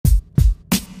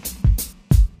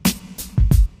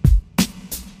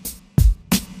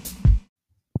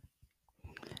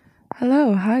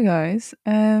Hello, hi guys.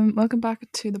 Welcome back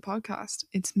to the podcast.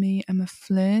 It's me, Emma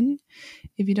Flynn.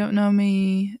 If you don't know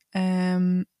me,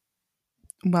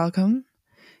 welcome.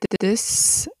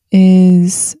 This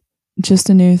is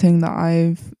just a new thing that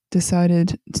I've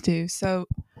decided to do. So,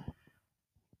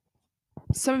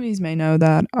 some of you may know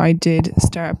that I did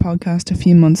start a podcast a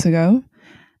few months ago,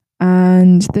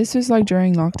 and this was like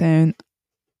during lockdown.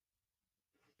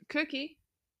 Cookie,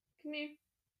 come here.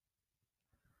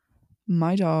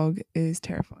 My dog is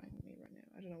terrifying me right now.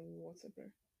 I don't know what's up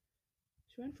there.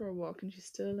 She went for a walk and she's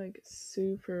still like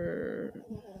super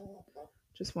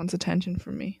just wants attention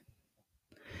from me.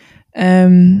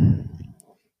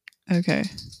 Okay.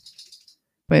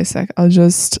 Wait a sec. I'll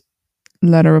just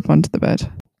let her up onto the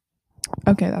bed.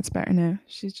 Okay, that's better now.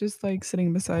 She's just like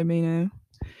sitting beside me now.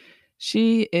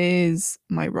 She is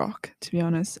my rock, to be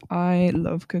honest. I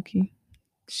love Cookie.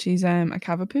 She's a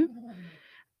cavapoo.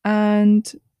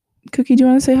 And Cookie, do you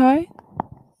want to say hi?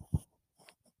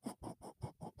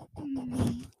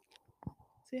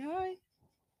 Say hi.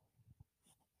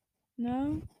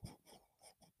 No?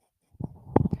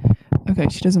 Okay,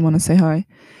 she doesn't want to say hi.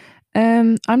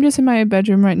 I'm just in my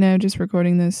bedroom right now, just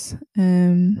recording this.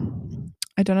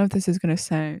 I don't know if this is gonna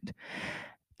sound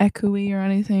echoey or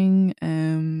anything.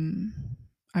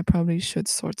 I probably should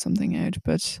sort something out,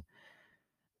 but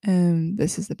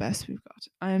this is the best we've got.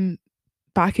 I'm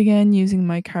back again using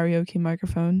my karaoke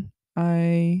microphone.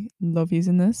 I love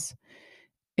using this.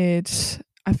 I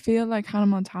feel like Hannah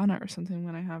Montana or something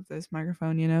when I have this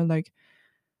microphone, like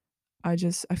I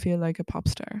feel like a pop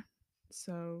star.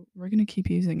 So we're gonna keep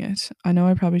using it. I know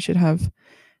I probably should have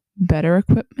better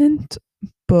equipment,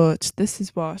 but this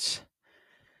is what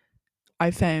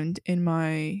I found in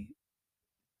my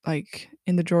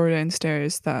in the drawer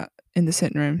downstairs, that in the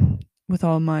sitting room with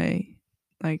all my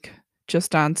like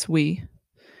Just Dance Wii,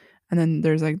 and then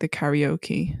there's like the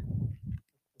karaoke.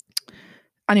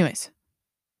 Anyways,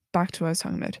 back to what I was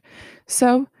talking about.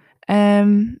 So,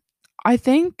 I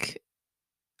think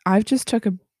I've just took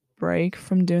a break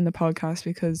from doing the podcast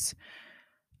because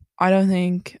I don't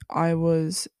think I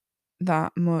was I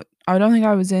don't think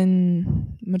I was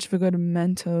in much of a good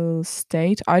mental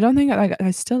state. I don't think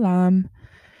I still am.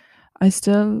 I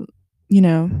still,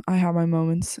 I have my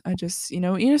moments. I just,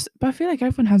 but I feel like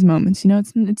everyone has moments.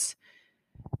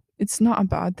 It's not a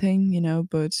bad thing,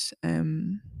 but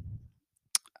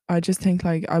I just think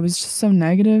like I was just so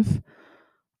negative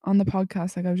on the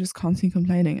podcast. Like I was just constantly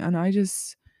complaining, and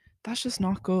that's just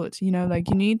not good. Like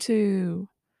you need to,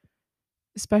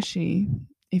 especially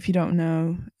if you don't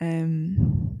know,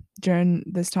 during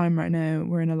this time right now,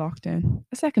 we're in a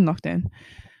second lockdown.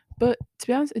 But to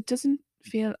be honest, it doesn't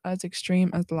feel as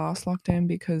extreme as the last lockdown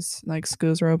because like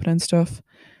schools are open and stuff.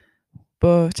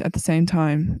 But at the same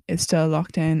time, it's still a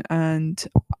lockdown, and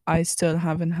I still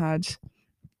haven't had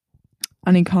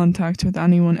any contact with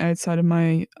anyone outside of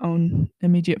my own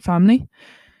immediate family.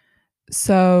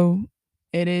 So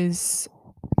it is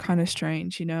kind of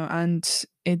strange, and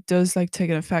it does like take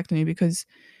an effect on you because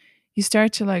you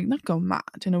start to like not go mad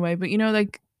in a way, but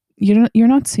like you're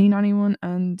not seeing anyone,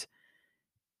 and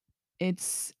it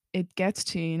gets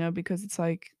to you, because it's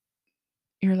like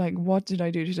you're like, what did I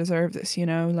do to deserve this?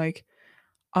 Like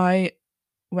I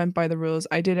went by the rules,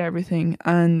 I did everything,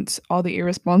 and all the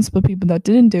irresponsible people that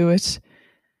didn't do it,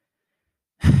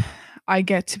 I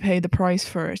get to pay the price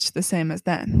for it the same as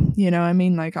them. I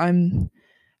mean, like I'm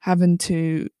having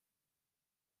to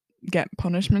get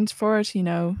punishment for it,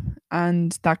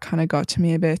 and that kind of got to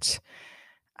me a bit,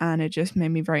 and it just made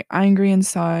me very angry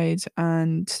inside,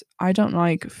 and I don't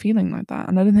like feeling like that,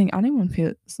 and I don't think anyone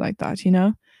feels like that,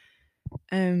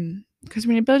 because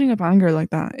when you're building up anger like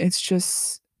that,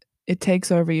 it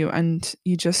takes over you, and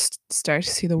you just start to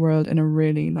see the world in a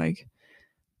really like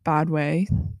bad way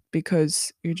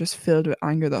because you're just filled with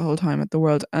anger the whole time at the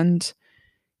world, and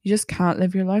you just can't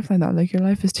live your life like that. Like your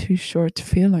life is too short to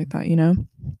feel like that,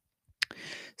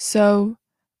 So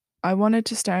I wanted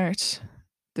to start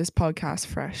this podcast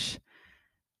fresh,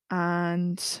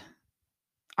 and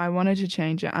I wanted to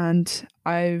change it, and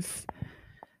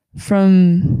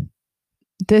from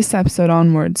this episode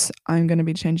onwards, I'm going to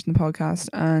be changing the podcast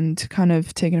and kind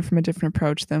of taking it from a different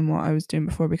approach than what I was doing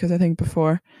before, because I think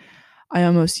before I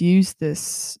almost used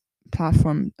this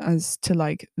platform as to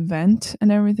like vent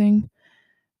and everything,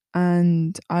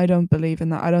 and I don't believe in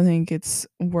that. I don't think it's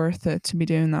worth it to be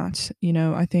doing that.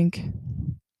 I think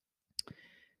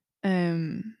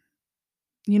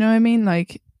you know what I mean?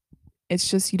 Like it's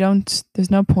just there's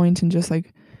no point in just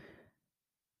like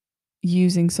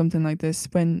using something like this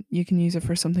when you can use it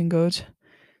for something good.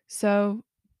 So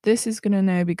this is going to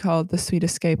now be called the Sweet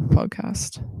Escape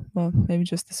podcast. Well, maybe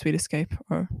just the Sweet Escape,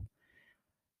 or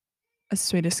a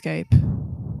sweet escape.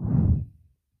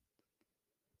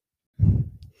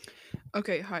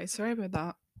 Okay, hi, sorry about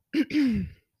that.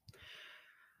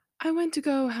 I went to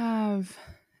go have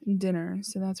dinner,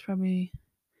 so that's probably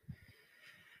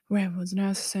where I was. Now I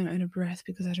was so out of breath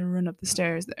because I had to run up the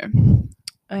stairs there.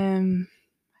 Um,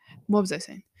 what was I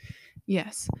saying?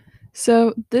 Yes.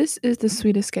 So this is the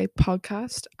Sweet Escape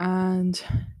podcast, and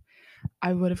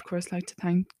I would of course like to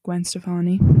thank Gwen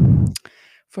Stefani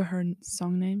for her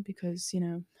song name because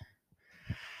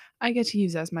I get to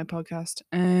use that as my podcast.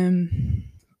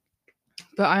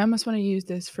 But I almost want to use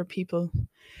this for people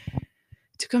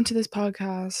to come to this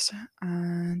podcast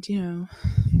and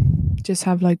just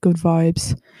have like good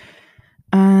vibes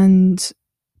and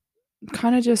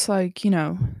kind of just like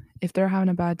if they're having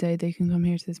a bad day they can come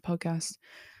here to this podcast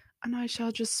and I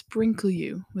shall just sprinkle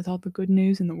you with all the good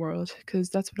news in the world because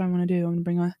that's what I want to do. I want to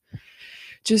bring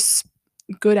just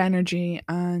good energy,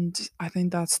 and I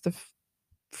think that's the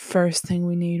first thing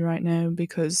we need right now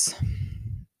because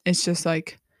it's just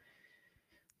like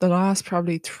the last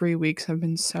probably 3 weeks have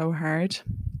been so hard,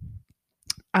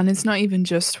 and it's not even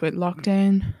just with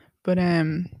lockdown, but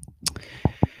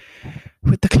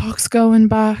with the clocks going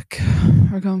back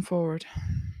or going forward.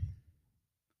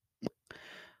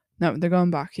 No, they're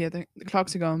going back. Yeah, the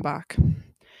clocks are going back.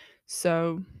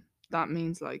 So that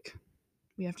means like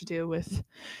we have to deal with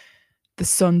the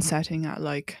sun setting at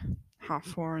like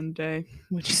 4:30 in the day,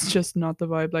 which is just not the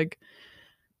vibe. Like,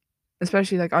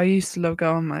 especially like I used to love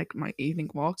going like my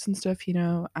evening walks and stuff,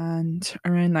 and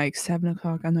around like 7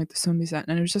 o'clock and like the sun be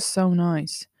setting, and it was just so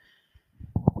nice.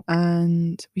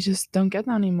 And we just don't get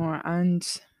that anymore, and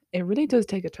it really does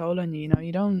take a toll on you.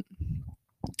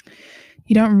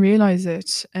 You don't realize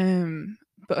it,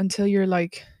 but until you're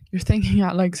thinking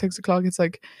at like 6 o'clock, it's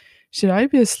like, should I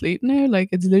be asleep now? Like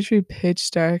it's literally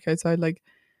pitch dark outside. Like,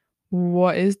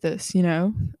 what is this?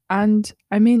 And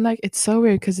I mean, like it's so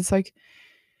weird because it's like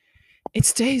it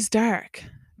stays dark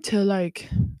till like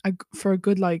for a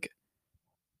good like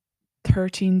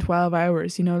 13, 12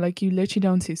 hours. Like you literally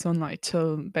don't see sunlight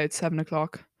till about 7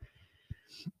 o'clock.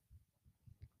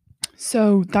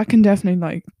 So that can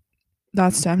definitely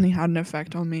that's definitely had an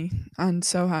effect on me, and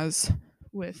so has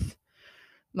with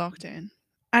lockdown.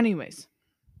 Anyways,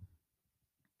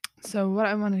 so what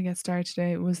I wanted to get started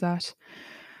today was that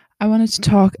I wanted to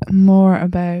talk more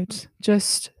about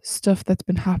just stuff that's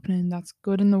been happening that's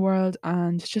good in the world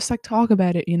and just like talk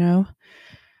about it.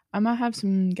 I might have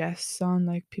some guests on,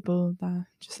 like people that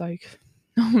just like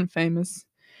no one famous,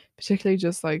 particularly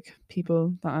just like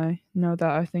people that I know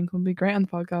that I think will be great on the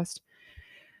podcast.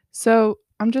 So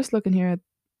I'm just looking here at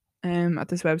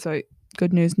this website,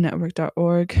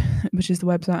 goodnewsnetwork.org, which is the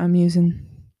website I'm using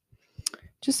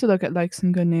just to look at like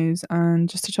some good news and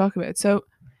just to talk about it. So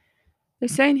they're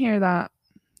saying here that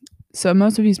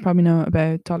most of you probably know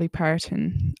about Dolly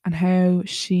Parton and how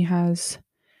she has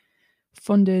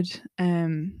funded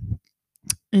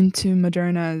into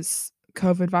Moderna's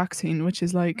COVID vaccine, which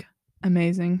is like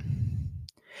amazing.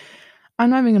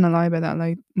 I'm not even gonna lie about that.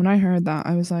 Like when I heard that,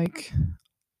 I was like,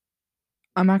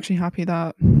 I'm actually happy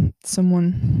that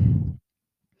someone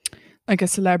like a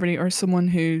celebrity or someone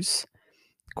who's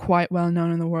quite well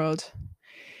known in the world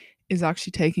is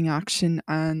actually taking action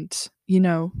and,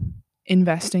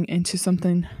 investing into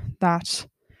something that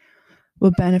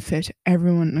will benefit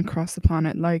everyone across the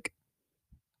planet. Like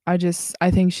I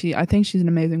think she's an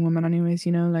amazing woman anyways,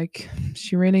 like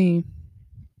she really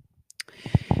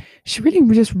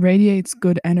just radiates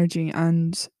good energy,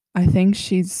 and I think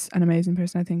she's an amazing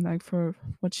person. I think like for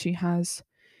what she has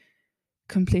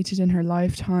completed in her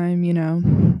lifetime,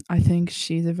 I think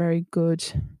she's a very good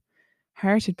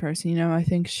hearted person. I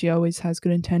think she always has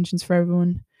good intentions for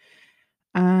everyone,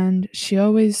 and she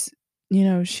always,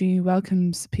 she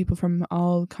welcomes people from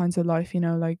all kinds of life.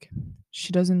 Like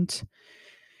she doesn't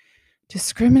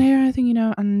discriminate or anything,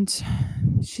 and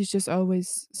she's just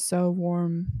always so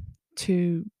warm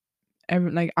to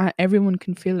everyone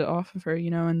can feel it off of her,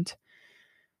 and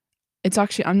it's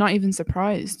actually, I'm not even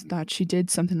surprised that she did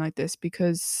something like this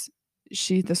because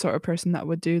she's the sort of person that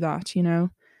would do that,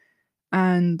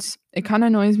 and it kind of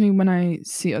annoys me when I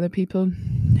see other people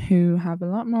who have a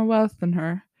lot more wealth than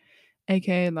her,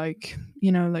 aka like,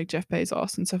 like Jeff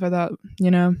Bezos and stuff like that,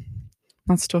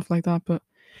 not stuff like that, but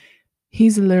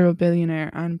he's a literal billionaire,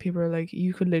 and people are like,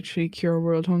 you could literally cure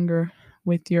world hunger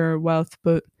with your wealth,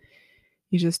 but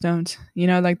you just don't.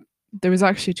 Like there was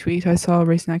actually a tweet I saw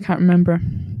recently, I can't remember,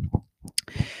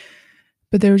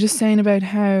 but they were just saying about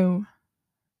how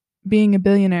being a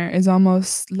billionaire is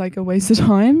almost like a waste of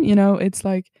time. It's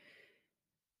like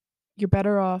you're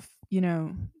better off,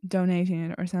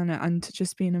 donating it or selling it and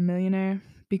just being a millionaire,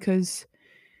 because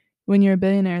when you're a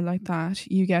billionaire like that,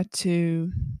 you get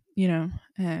to, you know,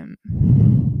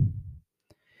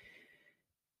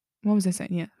 what was I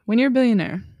saying? Yeah. When you're a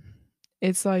billionaire,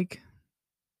 it's like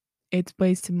it's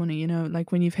wasted money,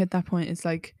 like when you've hit that point, it's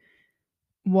like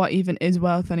what even is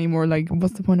wealth anymore? Like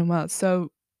what's the point of wealth?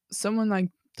 So someone like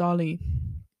Dolly,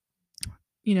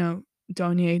 you know,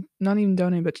 donate not even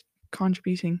donate, but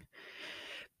contributing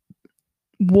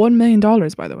 $1 million,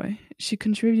 by the way. She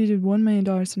contributed $1 million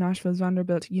to Nashville's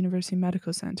Vanderbilt University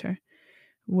Medical Center,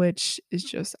 which is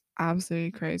just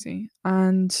absolutely crazy.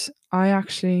 And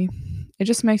it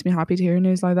just makes me happy to hear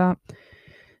news like that.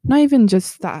 Not even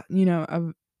just that,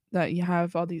 that you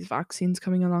have all these vaccines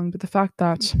coming along, but the fact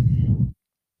that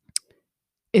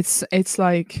it's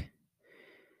like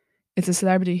it's a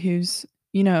celebrity who's,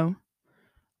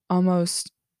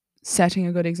 almost setting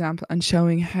a good example and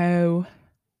showing how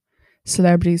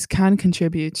celebrities can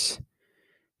contribute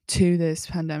to this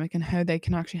pandemic and how they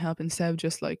can actually help instead of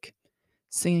just like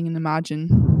singing and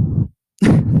Imagine.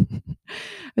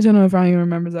 I don't know if anyone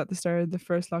remembers at the start of the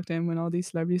first lockdown when all these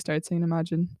celebrities started singing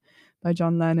Imagine by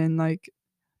John Lennon. Like,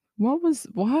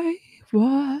 why?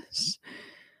 What?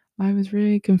 I was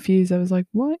really confused. I was like,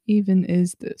 what even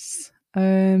is this?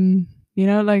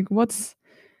 Like what's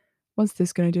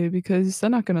this gonna do? Because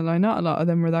I'm not gonna lie, not a lot of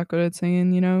them were that good at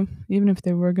singing, Even if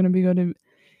they were gonna be good,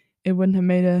 it wouldn't have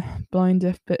made a blind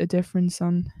bit of difference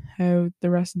on how the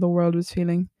rest of the world was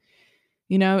feeling.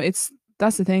 That's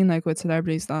the thing, like with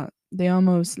celebrities, that they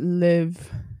almost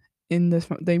live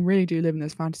they really do live in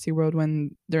this fantasy world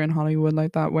when they're in Hollywood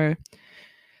like that, where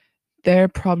their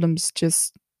problems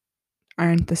just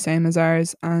aren't the same as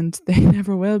ours, and they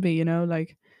never will be,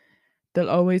 like they'll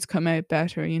always come out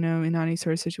better, in any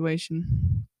sort of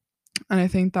situation. And I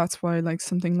think that's why like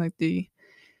something like the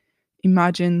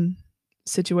Imagine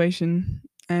situation,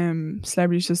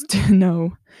 celebrities just didn't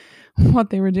know what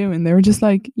they were doing. They were just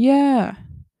like, yeah,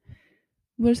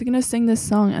 we're just gonna sing this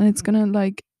song and it's gonna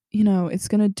like, it's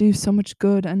gonna do so much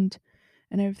good and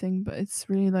everything, but it's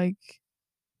really like,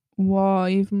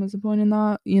 what even was the point in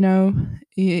that? It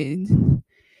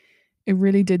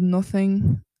really did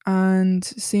nothing. And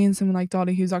seeing someone like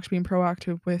Dolly, who's actually been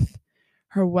proactive with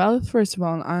her wealth, first of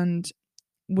all, and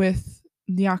with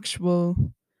the actual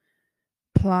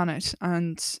planet,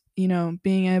 and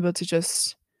being able to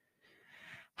just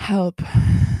help,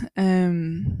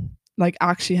 like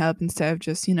actually help instead of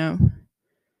just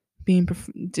being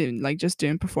doing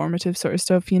performative sort of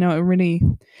stuff.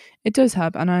 It does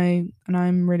help, and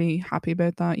I'm really happy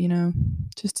about that,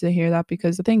 just to hear that,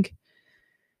 because I think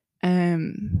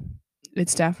um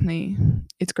it's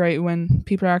great when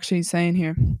people are actually saying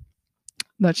here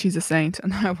that she's a saint.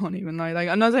 And I won't even lie, like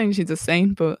I'm not saying she's a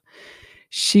saint, but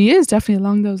she is definitely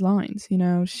along those lines.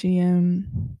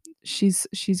 She's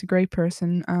a great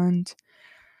person, and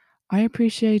I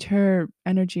appreciate her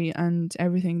energy and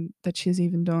everything that she's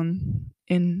even done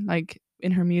in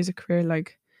her music career,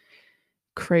 like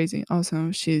crazy.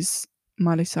 Also, she's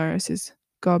Miley Cyrus's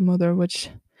godmother,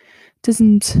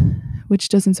 doesn't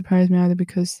doesn't surprise me either,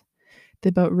 because they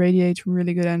both radiate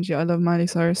really good energy. I love Miley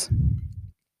Cyrus.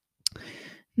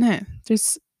 Now,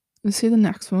 let's see the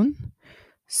next one.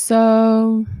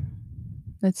 So,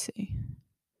 let's see.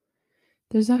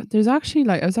 There's actually,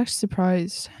 like, I was actually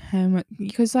surprised how much,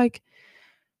 because like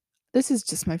this is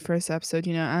just my first episode,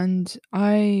 and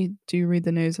I do read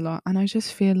the news a lot, and I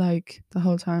just feel like the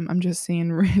whole time I'm just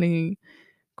seeing really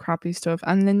crappy stuff.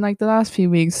 And then like the last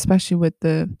few weeks, especially with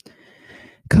the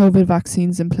COVID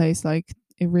vaccines in place, like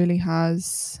it really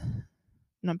has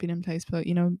not been in place, but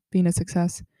been a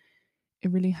success. It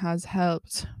really has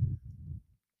helped,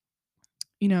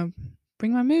 you know,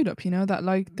 bring my mood up, that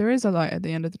like there is a light at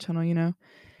the end of the tunnel,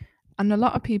 And a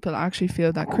lot of people actually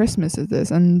feel that Christmas is this,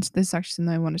 and this is actually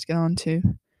something I wanted to get on to,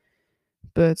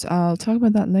 but I'll talk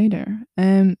about that later.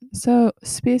 So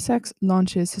SpaceX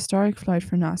launches historic flight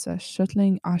for NASA,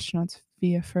 shuttling astronauts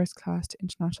via first class to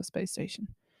International Space Station.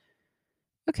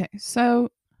 Okay, so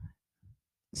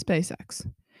SpaceX.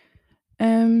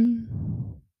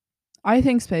 I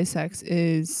think SpaceX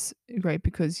is great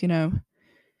because,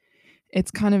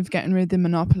 it's kind of getting rid of the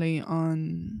monopoly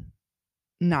on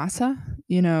NASA,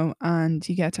 and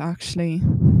you get to actually,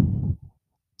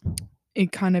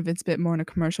 it's a bit more on a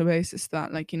commercial basis,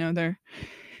 that like, they're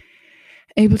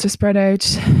able to spread out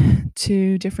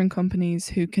to different companies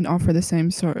who can offer the same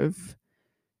sort of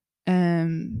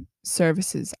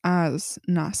services as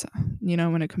NASA,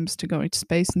 when it comes to going to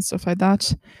space and stuff like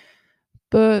that.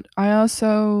 But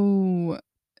the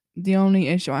only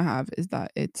issue I have is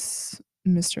that it's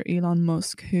Mr. Elon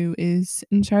Musk who is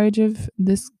in charge of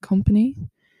this company.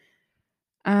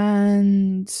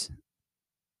 And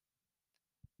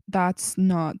that's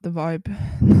not the vibe.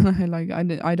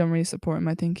 I don't really support him.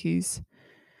 I think he's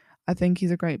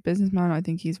a great businessman. I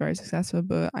think he's very successful,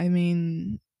 but I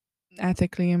mean,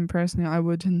 ethically and personally, I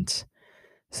wouldn't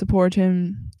support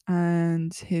him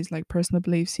and his like personal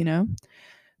beliefs, you know.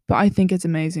 But I think it's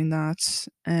amazing that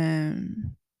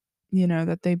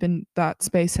that that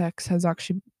SpaceX has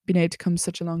actually been able to come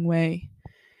such a long way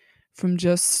from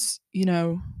just,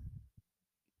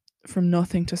 from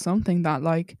nothing to something that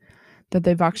that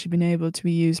they've actually been able to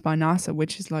be used by NASA,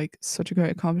 which is like such a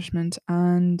great accomplishment.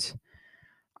 And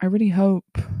I really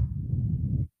hope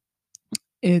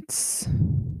it's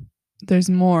there's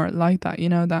more like that,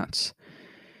 that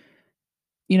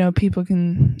people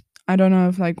can. I don't know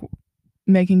if like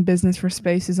making business for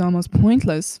space is almost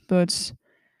pointless, but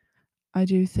I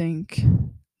do think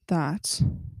that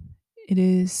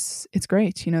it's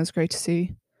great. It's great to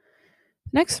see.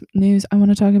 Next news I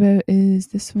want to talk about is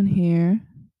this one here.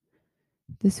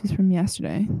 This is from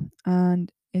yesterday,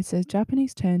 and it says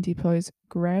Japanese town deploys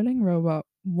growling robot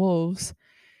wolves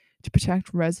to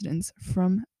protect residents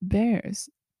from bears.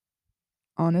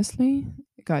 Honestly,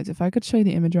 guys, if I could show you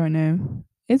the image right now,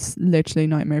 it's literally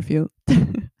nightmare fuel.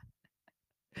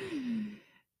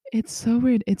 It's so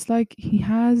weird. It's like he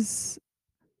has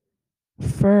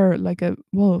fur like a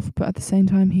wolf, but at the same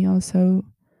time he also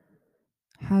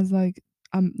has like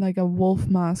a wolf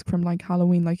mask from like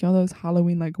Halloween, like those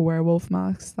Halloween like werewolf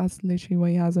masks. That's literally what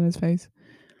he has on his face.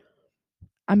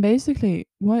 And basically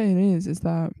what it is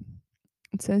that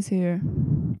it says here,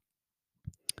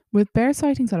 with bear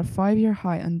sightings at a 5-year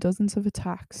high and dozens of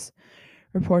attacks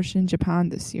reported in Japan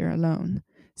this year alone,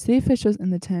 city officials in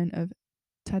the town of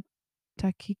Ta-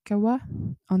 Takikawa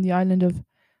on the island of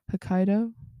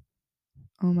Hokkaido.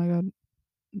 Oh my god,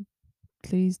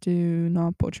 please do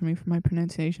not butcher me for my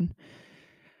pronunciation.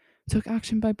 Took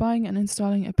action by buying and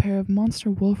installing a pair of monster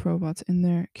wolf robots in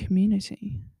their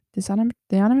community. The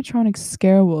animatronic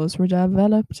scare wolves were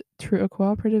developed through a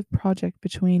cooperative project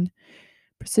between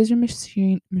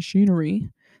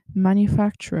machinery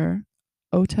manufacturer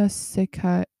Ota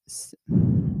Sekai,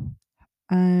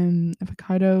 of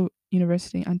Hokkaido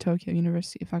University and Tokyo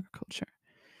University of Agriculture.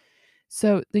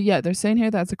 So they're saying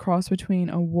here that's a cross between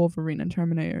a Wolverine and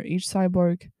Terminator. Each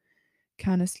cyborg,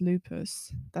 Canis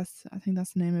lupus, I think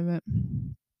that's the name of it,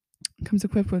 comes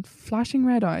equipped with flashing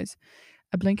red eyes,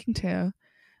 a blinking tail,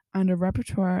 and a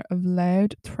repertoire of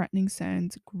loud, threatening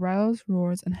sounds, growls,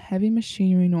 roars, and heavy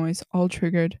machinery noise, all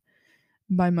triggered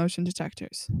by motion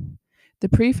detectors. The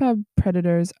prefab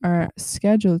predators are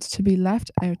scheduled to be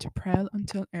left out to prowl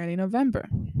until early November,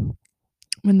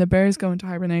 when the bears go into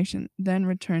hibernation, then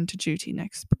return to duty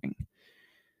next spring.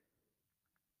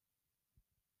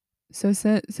 So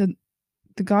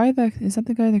the guy that is that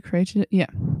the guy that created it? Yeah.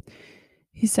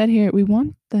 He said here, we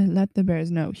want to let the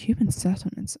bears know human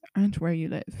settlements aren't where you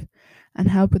live and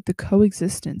help with the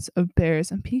coexistence of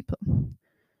bears and people.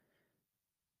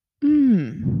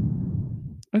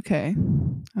 Okay.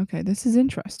 Okay, this is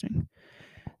interesting.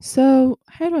 So,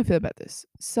 how do I feel about this?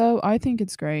 So, I think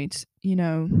it's great,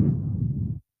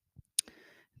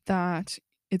 that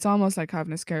it's almost like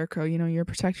having a scarecrow, you're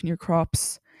protecting your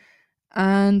crops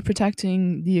and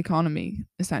protecting the economy,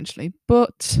 essentially.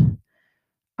 But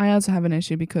I also have an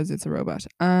issue because it's a robot.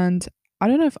 And I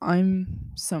don't know if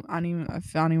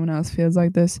anyone else feels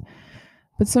like this,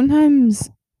 but sometimes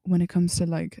when it comes to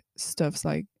like stuff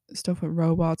with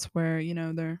robots where,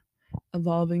 they're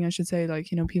evolving, I should say,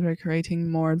 people are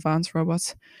creating more advanced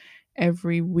robots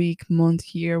every week,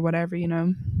 month, year, whatever,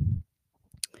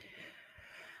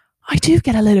 I do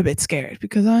get a little bit scared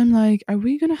because I'm like, are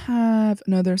we going to have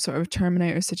another sort of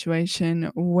Terminator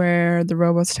situation where the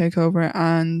robots take over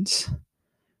and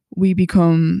we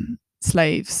become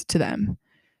slaves to them?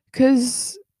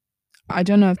 Because I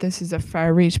don't know if this is a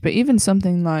far reach, but even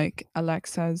something like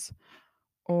Alexa's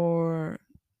or,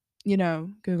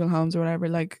 Google Homes or whatever,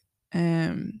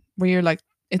 where you're like,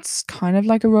 it's kind of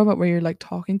like a robot where you're like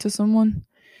talking to someone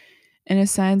in a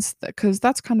sense, that because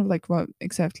that's kind of like what,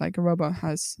 except like a robot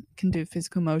can do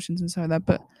physical motions and stuff like that.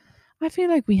 But I feel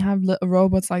like we have little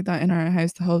robots like that in our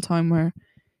house the whole time where,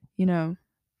 you know,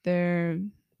 they're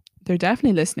they're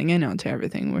definitely listening in onto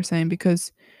everything we're saying,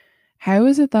 because how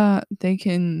is it that they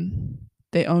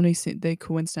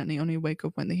coincidentally only wake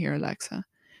up when they hear Alexa?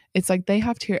 It's like they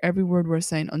have to hear every word we're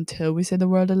saying until we say the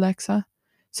word Alexa.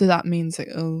 So that means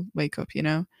it'll wake up,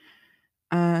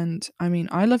 And I mean,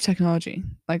 I love technology.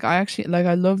 Like I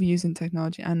love using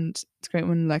technology, and it's great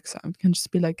when Alexa can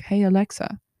just be like, "Hey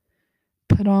Alexa,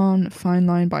 put on Fine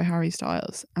Line by Harry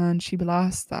Styles," and she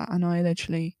blasts that, and I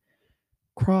literally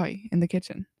cry in the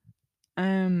kitchen.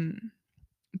 Um,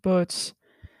 but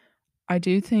I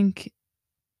do think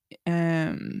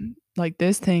like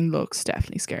this thing looks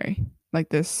definitely scary. Like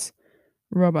this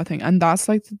robot thing. And that's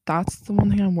the one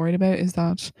thing I'm worried about, is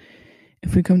that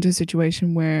if we come to a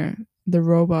situation where the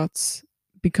robots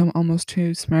become almost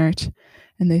too smart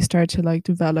and they start to like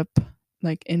develop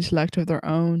like intellect of their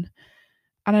own.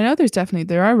 And I know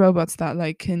there are robots that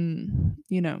like can,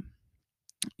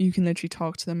 you can literally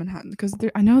talk to them, and because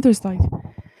I know there's like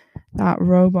that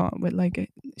robot with like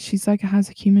she's like has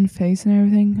a human face and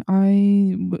everything.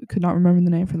 Could not remember the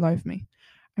name for the life of me.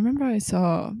 I remember I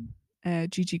saw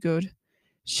Gigi Good.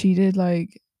 She did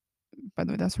like, by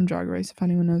the way, that's from Drag Race, if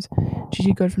anyone knows.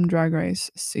 Gigi Good from Drag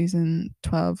Race season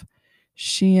 12.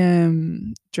 She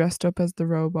dressed up as the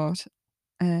robot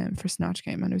for Snatch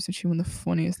Game, and it was actually one of the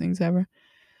funniest things ever.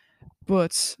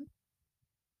 But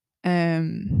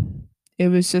it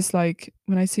was just like,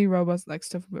 when I see robots, like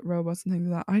stuff with robots and things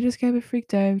like that, I just get a bit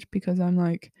freaked out, because I'm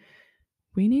like,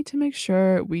 we need to make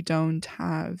sure we don't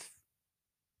have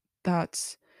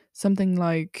that something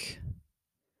like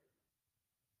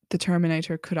the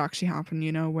Terminator could actually happen,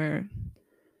 where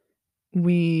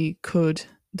we could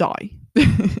die.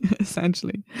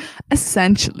 essentially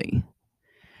essentially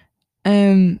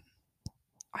um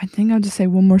I think I'll just say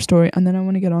one more story, and then I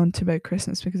want to get on to about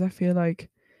Christmas, because I feel like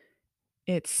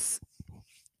it's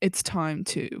it's time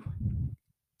to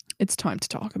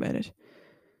talk about it.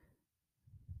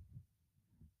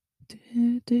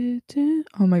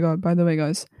 Oh my god, by the way,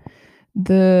 guys,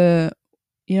 the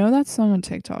that song on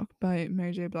TikTok by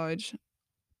Mary J. Blige,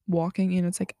 walking,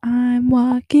 it's like, I'm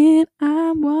walking,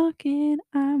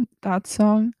 that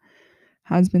song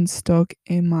has been stuck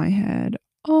in my head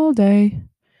all day.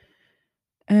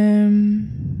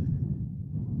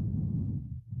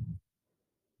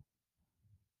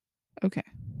 Okay.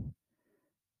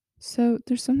 So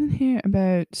there's something here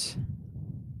about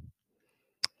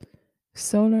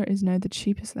solar is now the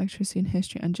cheapest electricity in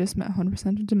history and just met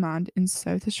 100% of demand in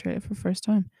South Australia for the first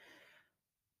time.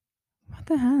 What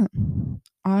the hell?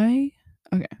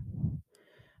 Okay.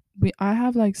 I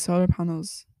have like solar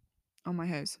panels on my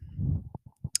house.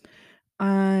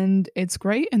 And it's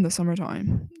great in the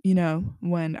summertime,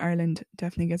 when Ireland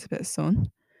definitely gets a bit of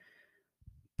sun.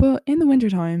 But in the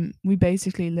wintertime, we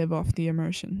basically live off the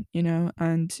immersion,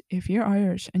 and if you're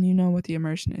Irish and you know what the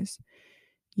immersion is,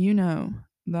 you know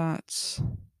that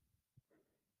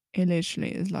it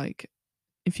literally is like,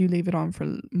 if you leave it on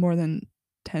for more than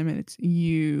 10 minutes,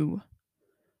 you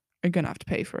are going to have to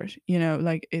pay for it.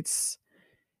 Like it's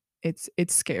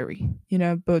scary,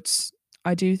 but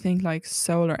I do think like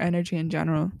solar energy in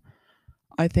general,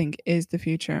 I think is the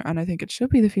future, and I think it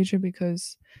should be the future,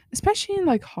 because especially in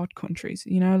like hot countries,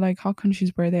 like hot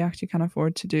countries where they actually can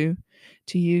afford to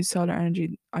use solar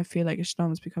energy, I feel like it should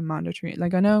almost become mandatory.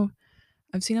 Like, I know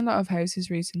I've seen a lot of houses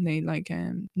recently, like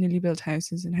newly built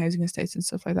houses and housing estates and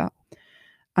stuff like that,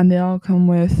 and they all come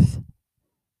with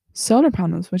solar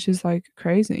panels, which is like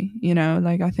crazy.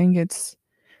 Like, I think it's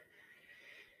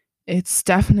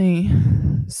definitely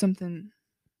something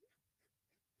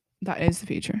that is the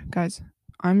future, guys.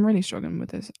 I'm really struggling with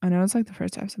this. I know it's like the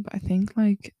first episode, but I think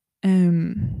like I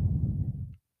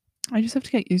just have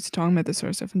to get used to talking about this sort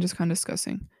of stuff and just kind of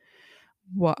discussing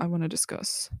what I want to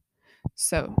discuss.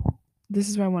 So this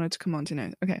is where I wanted to come on to now.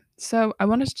 Okay, so I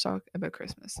wanted to talk about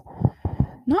Christmas.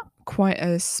 Not quite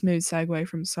a smooth segue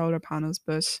from solar panels,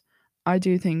 but I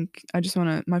do think I just want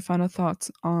to. My final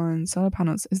thoughts on solar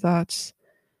panels is that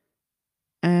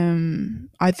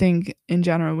I think in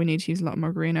general we need to use a lot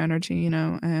more green energy,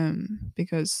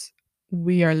 because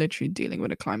we are literally dealing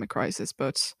with a climate crisis,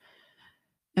 but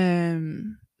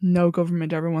no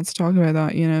government ever wants to talk about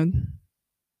that,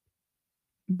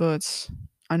 but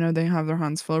I know they have their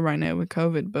hands full right now with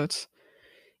COVID, but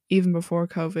even before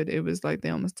COVID, it was like they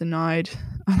almost denied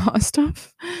a lot of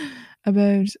stuff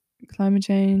about climate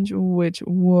change, which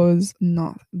was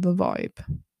not the vibe.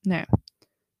 Now,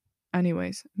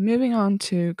 anyways, moving on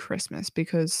to Christmas,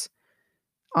 because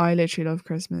I literally love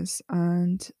Christmas,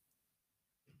 and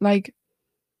like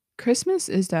Christmas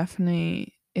is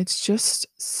definitely, it's just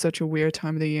such a weird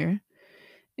time of the year.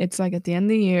 It's like at the end of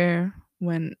the year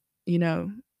when,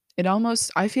 it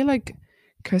almost, I feel like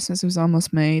Christmas was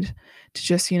almost made to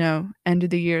just, end of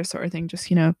the year sort of thing,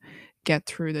 just, get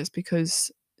through this,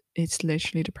 because it's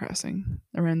literally depressing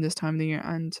around this time of the year.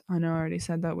 And I know I already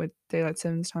said that with daylight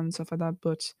savings time and stuff like that,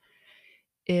 but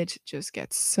it just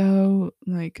gets so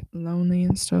like lonely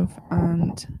and stuff.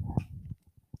 And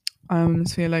I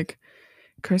almost feel like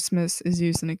Christmas is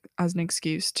used as an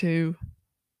excuse to,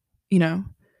 you know,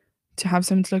 to have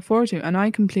something to look forward to. And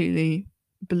I completely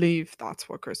believe that's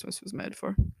what Christmas was made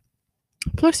for.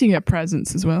 Plus, you get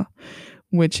presents as well,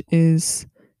 which is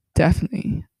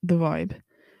definitely the vibe.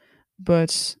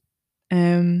 But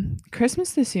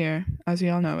Christmas this year, as we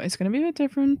all know, it's going to be a bit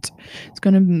different. It's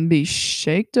going to be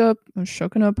shaked up or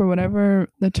shooken up or whatever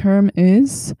the term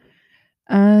is.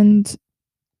 And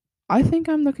I think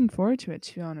I'm looking forward to it,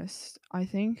 to be honest. I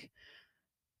think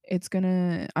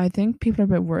people are a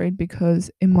bit worried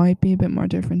because it might be a bit more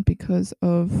different because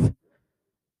of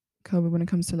COVID when it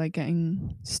comes to like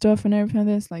getting stuff and everything like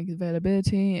this, like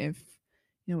availability. If,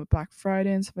 with Black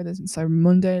Friday and stuff like this and Cyber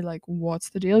Monday, like what's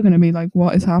the deal going to be? Like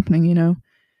what is happening?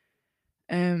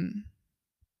 Um,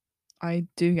 I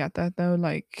do get that though.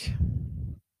 Like,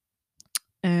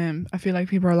 I feel like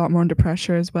people are a lot more under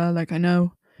pressure as well. Like I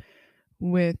know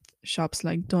with shops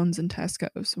like Dunn's and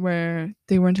Tesco's where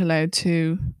they weren't allowed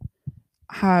to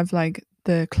have like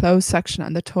the clothes section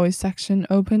and the toys section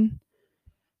open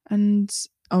and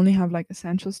only have like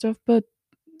essential stuff. But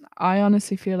I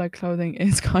honestly feel like clothing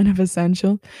is kind of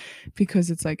essential because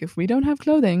it's like if we don't have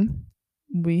clothing,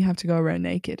 we have to go around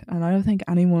naked. And I don't think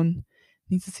anyone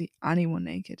needs to see anyone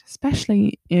naked,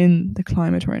 especially in the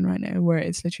climate we're in right now where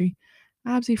it's literally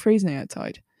absolutely freezing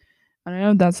outside. And I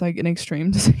know that's like an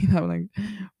extreme to say that like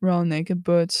we're all naked,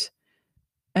 but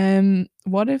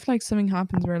what if like something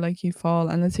happens where like you fall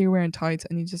and let's say you're wearing tights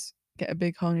and you just get a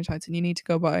big hole in your tights and you need to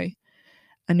go buy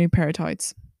a new pair of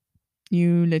tights.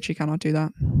 You literally cannot do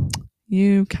that.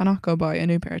 You cannot go buy a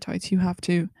new pair of tights. You have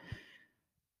to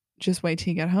just wait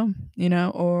till you get home,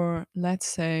 or let's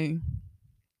say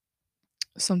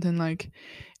something like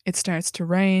it starts to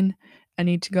rain. I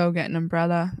need to go get an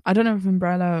umbrella. I don't know if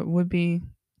umbrella would be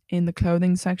in the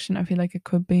clothing section. I feel like it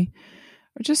could be.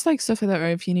 Or just like stuff like that, or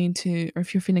if you need to, or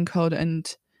if you're feeling cold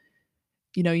and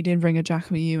you didn't bring a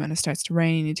jacket with you and it starts to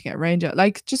rain, you need to get a rain jacket.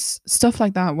 Like just stuff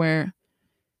like that where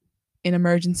in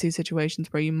emergency situations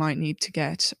where you might need to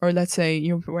get, or let's say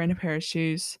you're wearing a pair of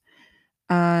shoes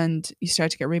and you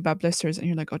start to get really bad blisters and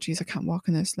you're like, oh geez, I can't walk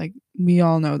in this. Like we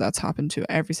all know that's happened to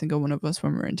every single one of us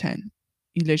when we're in 10.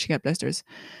 You literally get blisters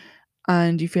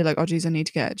and you feel like, oh geez, I need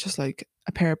to get just like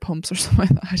a pair of pumps or something like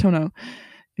that. I don't know,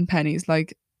 in pennies.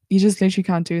 Like you just literally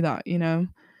can't do that.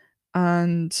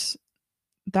 And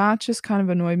that just kind of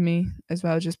annoyed me as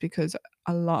well, just because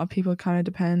a lot of people kind of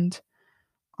depend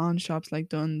on shops like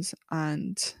Dunn's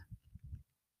and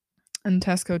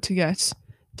Tesco to get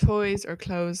toys or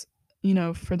clothes,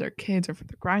 for their kids or for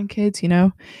their grandkids.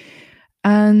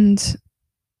 And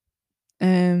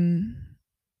um,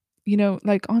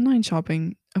 like online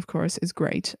shopping, of course, is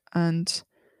great, and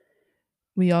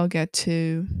we all get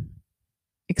to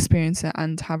experience it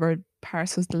and have our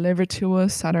parcels delivered to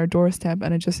us at our doorstep,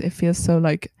 and it feels so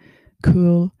like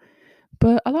cool.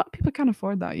 But a lot of people can't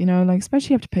afford that, like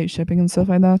especially you have to pay shipping and stuff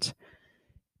like that.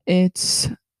 It's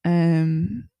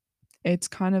um it's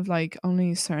kind of like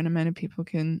only a certain amount of people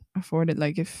can afford it.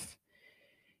 Like if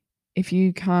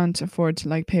you can't afford to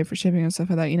like pay for shipping and stuff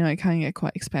like that, it can get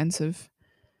quite expensive.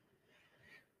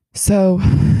 So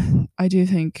I do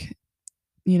think,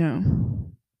 you know,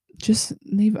 just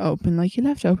leave it open. Like you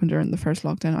left it open during the first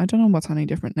lockdown. I don't know what's any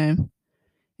different now.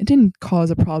 It didn't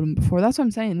cause a problem before. That's what I'm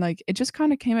saying. Like it just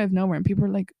kind of came out of nowhere and people were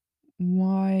like,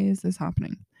 why is this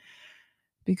happening?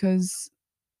 Because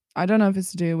I don't know if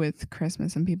it's to do with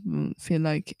Christmas and people feel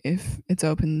like if it's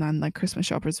open then like Christmas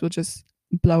shoppers will just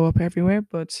blow up everywhere,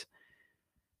 but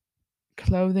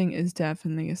clothing is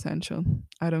definitely essential.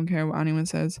 I don't care what anyone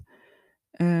says.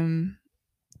 Um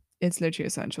it's literally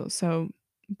essential. So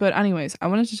but anyways, I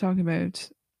wanted to talk about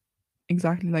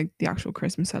exactly like the actual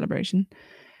Christmas celebration.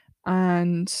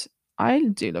 And I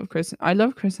do love Christmas. I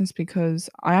love Christmas because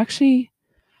I feel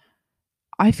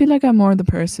like I'm more the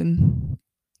person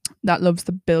that loves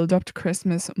the build up to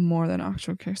Christmas more than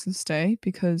actual Christmas Day,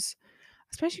 because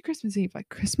especially Christmas Eve, like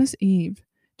Christmas Eve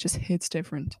just hits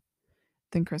different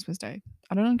than Christmas Day.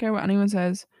 I don't care what anyone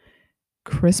says.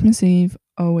 Christmas Eve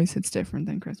always hits different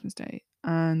than Christmas Day.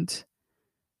 And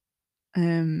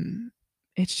um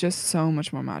it's just so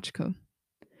much more magical.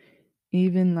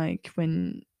 Even like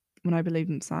when I believed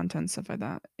in Santa and stuff like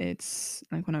that, it's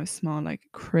like when I was small, like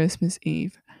Christmas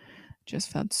Eve just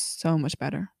felt so much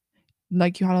better.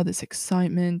 Like you had all this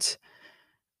excitement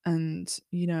and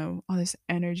all this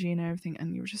energy and everything,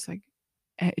 and you were just like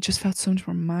it just felt so much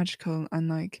more magical. And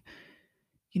like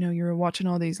you were watching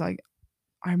all these, like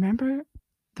I remember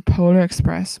the Polar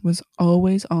Express was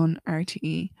always on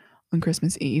RTE on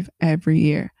Christmas Eve every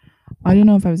year. I don't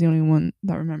know if I was the only one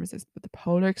that remembers this, but the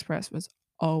Polar Express was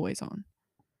always on,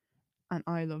 and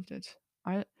I loved it.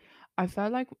 I I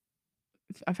felt like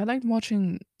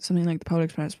watching something like the Polar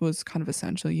Express was kind of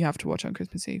essential. You have to watch on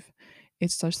Christmas Eve.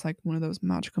 It's just like one of those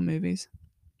magical movies.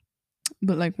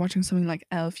 But like watching something like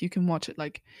Elf, you can watch it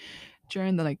like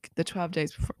during the 12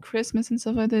 days before Christmas and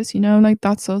stuff like this, like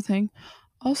that sort of thing.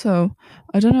 Also,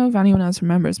 I don't know if anyone else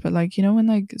remembers, but like, when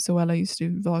like Zoella used to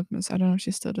do Vlogmas, I don't know if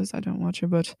she still does, I don't watch her,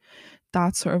 but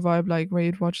that sort of vibe, like where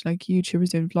you'd watch like YouTubers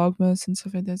doing Vlogmas and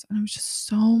stuff like this, and it was just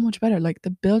so much better. Like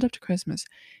the build up to Christmas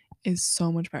is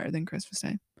so much better than Christmas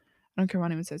Day. I don't care what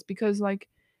anyone says, because like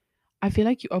I feel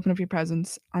like you open up your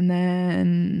presents and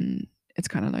then it's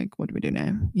kind of like, what do we do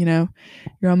now?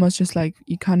 You're almost just like,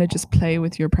 you kind of just play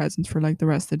with your presents for like the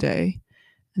rest of the day,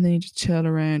 and then you just chill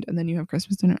around, and then you have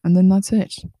Christmas dinner, and then that's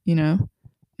it.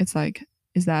 It's like,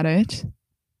 is that it?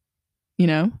 You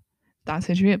know, that's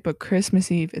literally it. But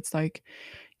Christmas Eve, it's like,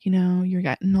 you're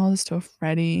getting all the stuff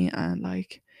ready, and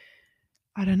like,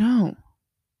 I don't know.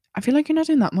 I feel like you're not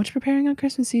doing that much preparing on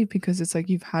Christmas Eve, because it's like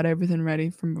you've had everything ready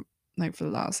from like for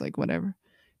the last like whatever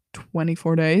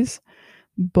 24 days.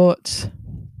 But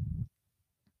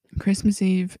Christmas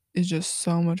Eve is just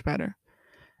so much better.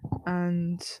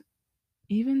 And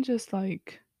even just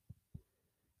like,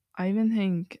 I even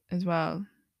think as well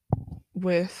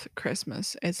with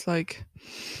Christmas, it's like,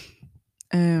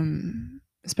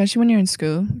 especially when you're in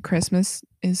school, Christmas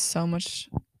is so much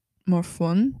more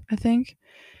fun, I think.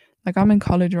 Like I'm in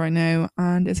college right now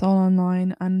and it's all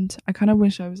online, and I kind of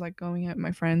wish I was like going out with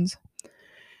my friends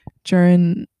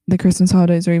during the Christmas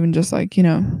holidays, or even just like,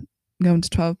 going to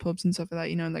 12 pubs and stuff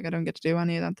like that, like I don't get to do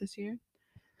any of that this year.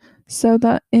 So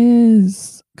that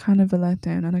is kind of a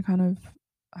letdown, and I kind of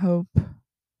hope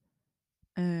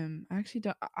I actually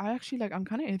don't, I actually like, I'm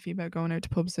kind of iffy about going out to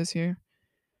pubs this year,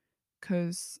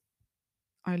 because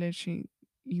I literally,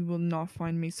 you will not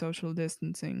find me social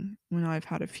distancing when I've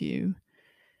had a few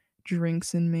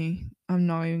drinks in me. I'm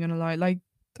not even gonna lie. Like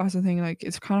that's the thing. Like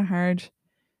it's kind of hard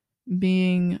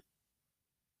being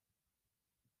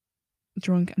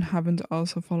drunk and having to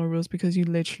also follow rules, because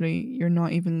you're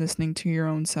not even listening to your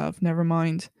own self. Never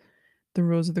mind the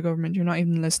rules of the government. You're not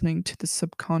even listening to the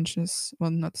subconscious.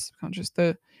 Well, not the subconscious.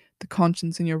 The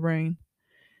conscience in your brain.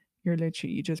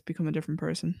 You just become a different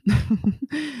person.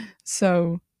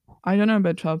 So I don't know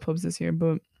about 12 pubs this year,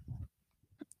 but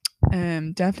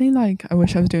definitely like I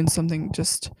wish I was doing something,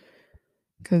 just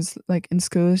because like in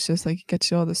school it's just like you get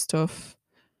to all this stuff,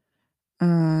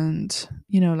 and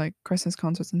like Christmas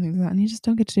concerts and things like that, and you just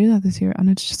don't get to do that this year, and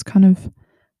it's just kind of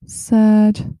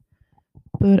sad.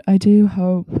 But I do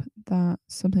hope that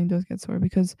something does get sorted,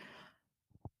 because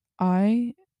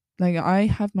I I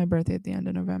have my birthday at the end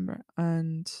of November,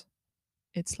 and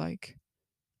it's like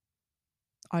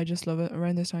I just love it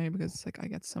around this time, because it's like I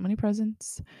get so many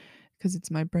presents, because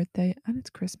it's my birthday and it's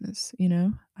Christmas.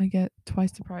 I get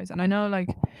twice the prize. And I know, like,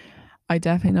 I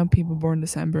definitely know people born in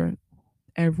December,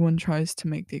 everyone tries to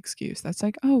make the excuse that's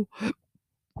like, oh,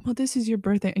 well, this is your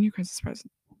birthday and your Christmas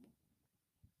present.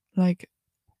 Like,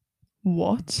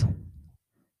 what?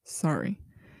 Sorry.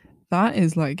 That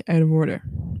is like out of order.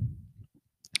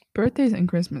 Birthdays and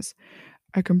Christmas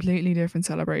are completely different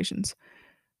celebrations,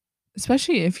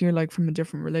 especially if you're like from a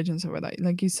different religion. So that,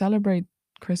 like, you celebrate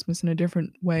Christmas in a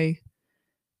different way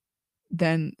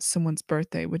than someone's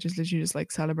birthday, which is literally just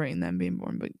like celebrating them being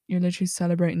born, but you're literally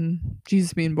celebrating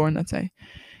Jesus being born, let's say.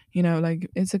 Like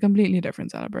it's a completely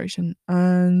different celebration.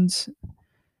 And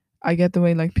I get the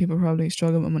way like people probably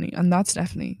struggle with money, and that's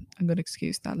definitely a good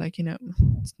excuse. That, like,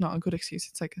 it's not a good excuse.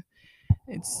 It's like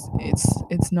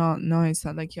it's not nice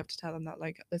that like you have to tell them that,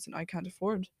 like, listen, I can't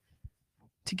afford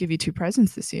to give you two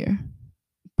presents this year.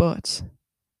 But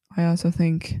I also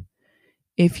think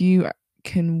if you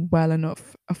can well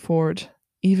enough afford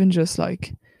even just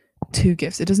like two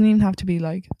gifts, it doesn't even have to be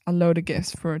like a load of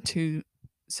gifts for two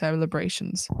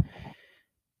celebrations.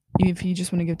 If you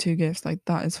just want to give two gifts, like,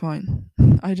 that is fine.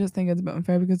 I just think it's a bit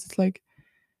unfair, because it's like,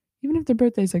 even if their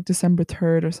birthday is like December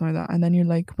 3rd or something like that, and then you're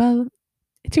like, well,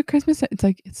 it's your Christmas, it's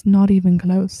like, it's not even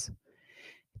close.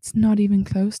 It's not even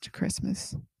close to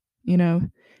Christmas. You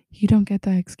don't get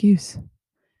that excuse.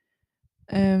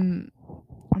 Um,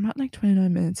 I'm at like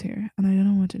 29 minutes here, and I don't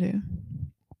know what to do.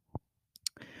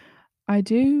 I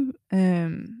do,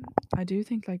 I do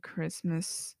think like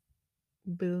Christmas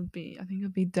I think it'll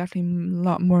be definitely a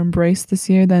lot more embraced this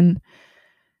year than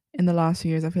in the last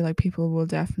few years. I feel like people will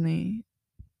definitely,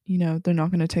 they're not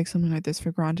going to take something like this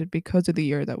for granted, because of the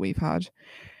year that we've had.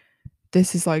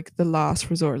 This is like the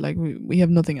last resort. Like we have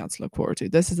nothing else to look forward to.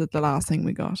 This is the last thing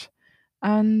we got.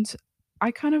 And I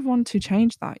kind of want to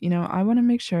change that. I want to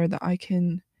make sure that I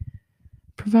can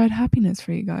provide happiness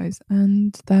for you guys,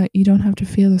 and that you don't have to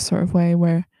feel this sort of way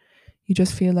where you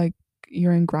just feel like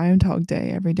you're in Groundhog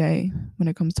Day every day when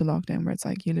it comes to lockdown, where it's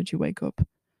like you literally wake up,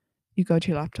 you go to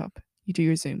your laptop, you do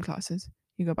your Zoom classes,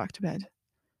 you go back to bed.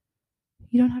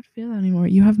 You don't have to feel that anymore.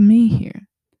 You have me here.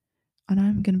 and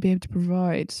I'm going to be able to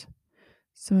provide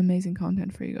some amazing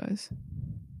content for you guys.